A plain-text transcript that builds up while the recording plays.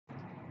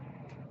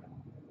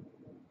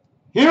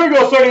Here we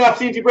go, starting off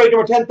CNC break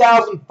number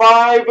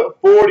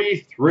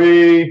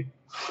 10,543.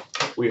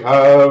 We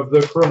have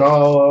the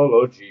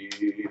Chronology.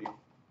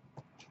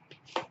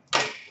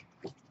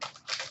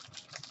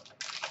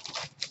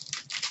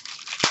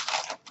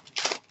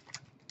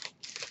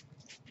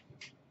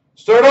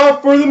 Start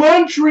off for the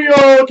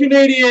Montreal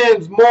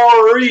Canadiens,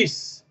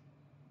 Maurice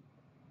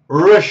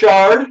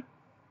Richard.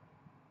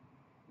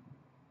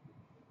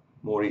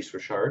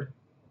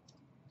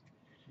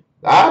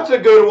 That's a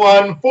good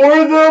one. For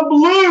the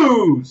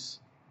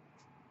Blues,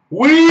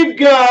 we've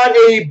got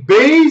a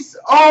base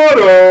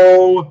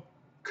auto,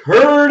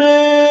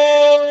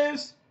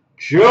 Curtis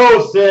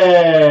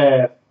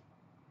Joseph.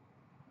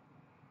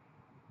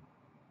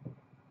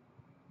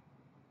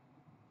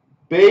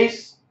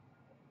 Base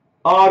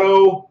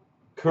auto,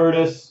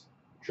 Curtis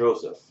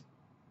Joseph.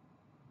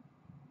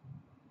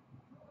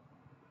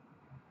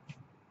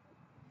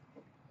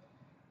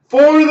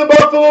 For the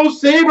Buffalo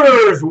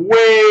Sabres,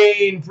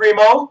 Wayne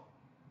Primo.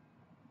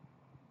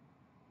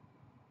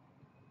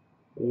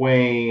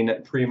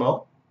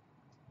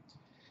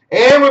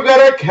 And we've got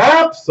our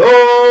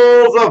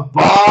capsules of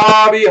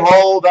Bobby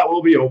Hull that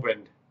will be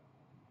opened.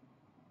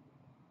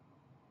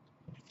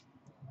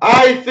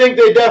 I think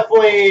they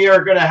definitely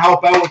are going to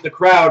help out with the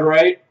crowd,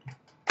 right?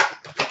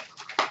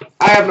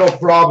 I have no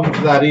problem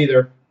with that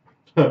either.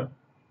 If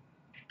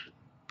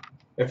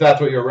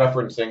that's what you're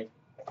referencing.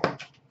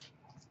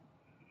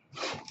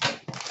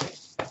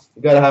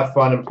 You got to have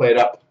fun and play it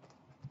up.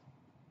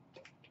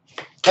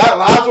 That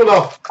last one,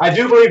 though, I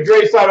do believe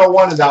Dre Saito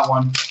wanted that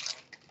one.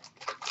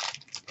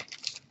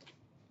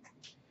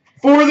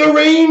 For the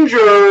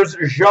Rangers,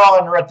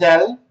 Jean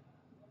Rattel,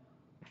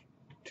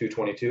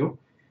 222.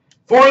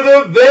 For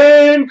the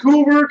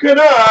Vancouver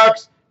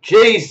Canucks,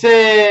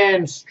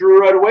 Jason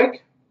Strudwick.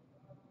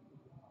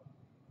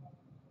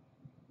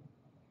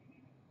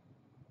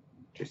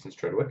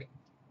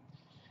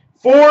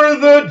 For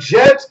the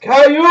Jets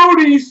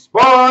Coyotes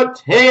spot,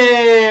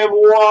 Tim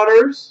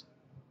Waters.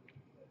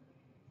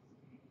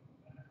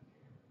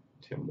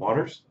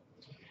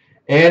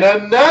 And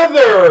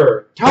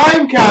another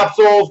time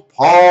capsules,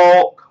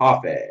 Paul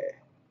Coffey.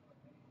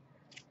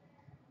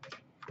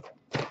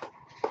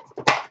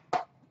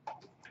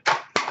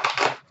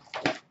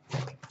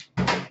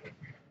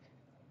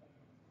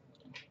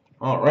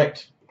 All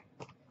right.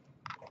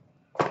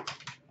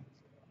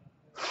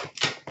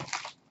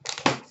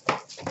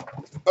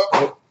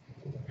 Uh-oh.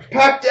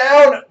 Pack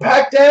down,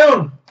 pack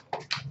down.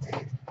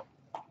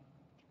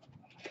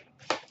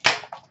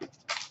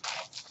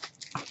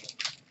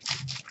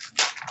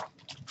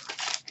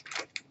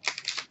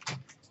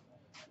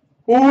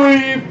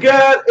 We've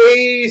got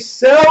a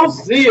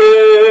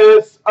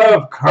Celsius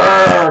of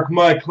Kirk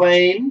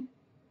McLean.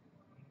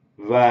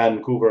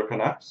 Vancouver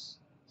Canucks.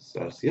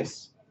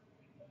 Celsius.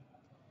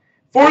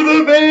 For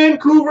the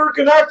Vancouver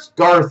Canucks,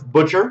 Garth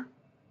Butcher.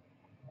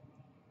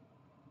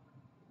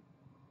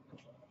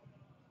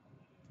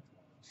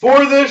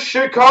 For the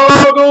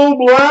Chicago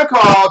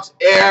Blackhawks,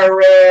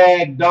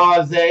 Eric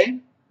Daze.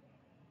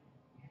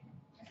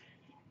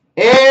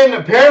 And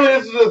apparently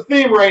this is a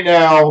theme right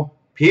now.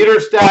 Peter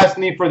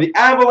Stastny for the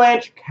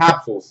Avalanche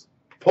capsules.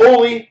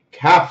 Holy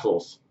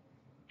capsules.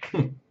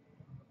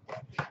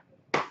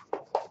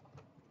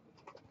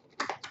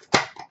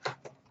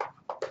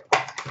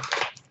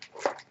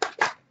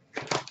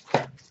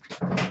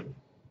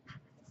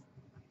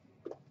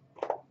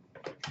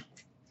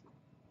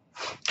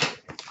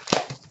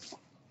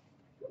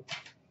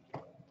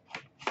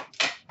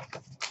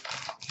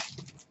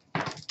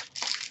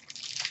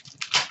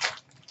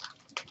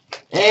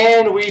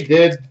 And we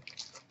did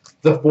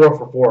the 4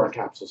 for 4 on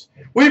capsules.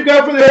 We've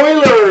got for the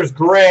Oilers,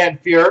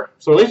 Grant Fuhr.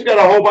 So at least we got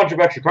a whole bunch of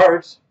extra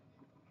cards.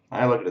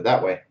 I look at it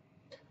that way.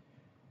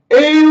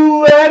 A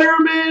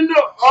Letterman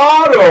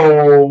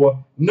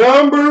auto,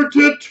 number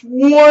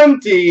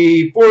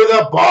 /20 for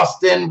the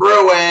Boston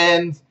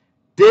Bruins,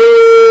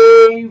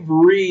 Dave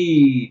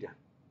Reed.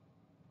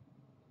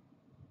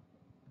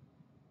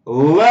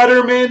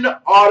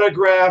 Letterman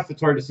autograph.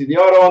 It's hard to see the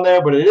auto on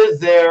there, but it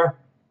is there.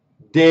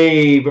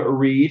 Dave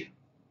Reed.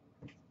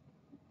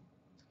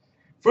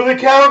 For the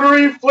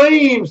Calgary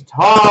Flames,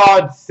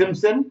 Todd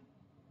Simpson.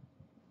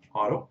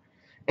 Auto.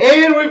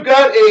 And we've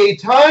got a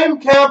time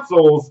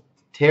capsules,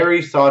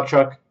 Terry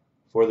Sawchuk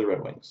for the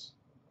Red Wings.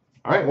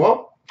 All right,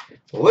 well,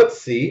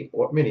 let's see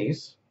what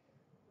minis.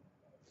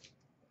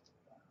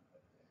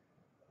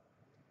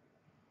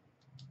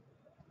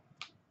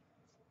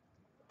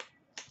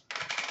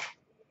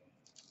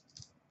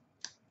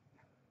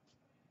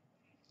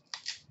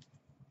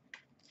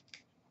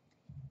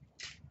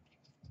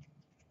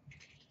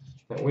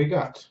 That we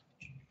got.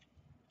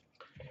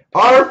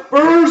 Our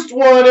first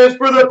one is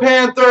for the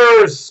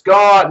Panthers,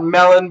 Scott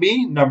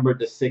Mellanby, numbered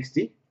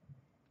 /60.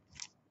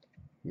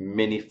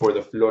 Mini for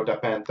the Florida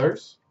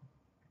Panthers.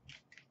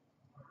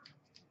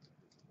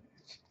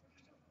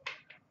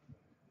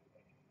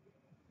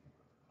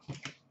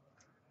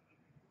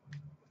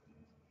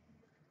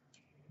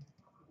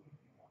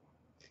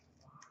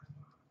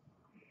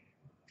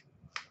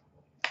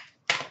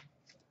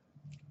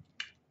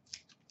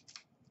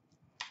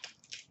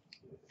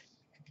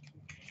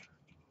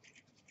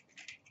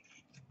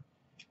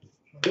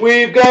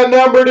 We've got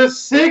number to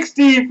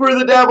 60 for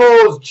the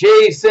Devils,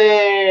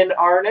 Jason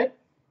Arnott.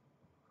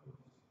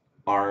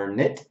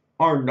 Arnott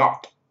or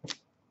not?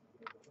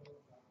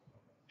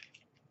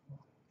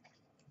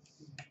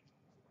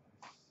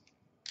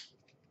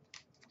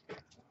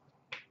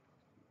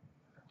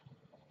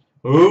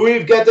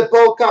 We've got the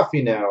Paul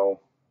Coffey now.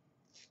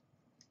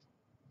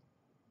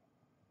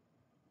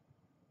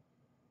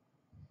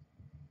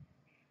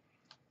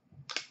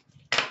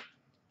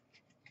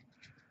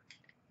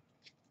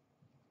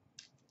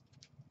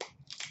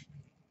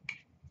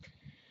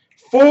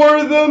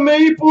 For the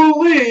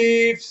Maple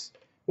Leafs,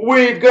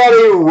 we've got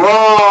a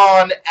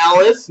Ron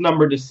Ellis,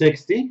 number to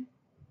 60.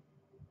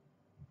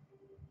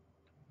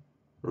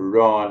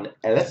 Ron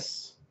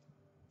Ellis.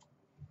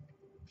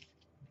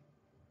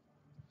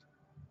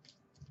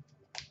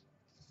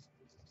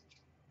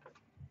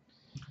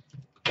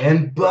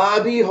 And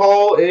Bobby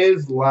Hull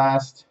is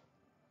last.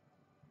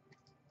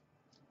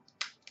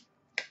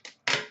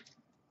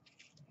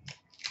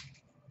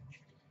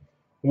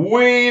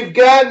 We've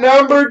got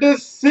number to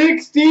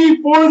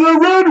 60 for the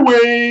Red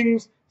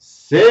Wings,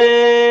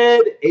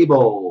 Sid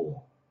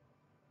Abel.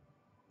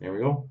 There we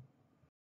go.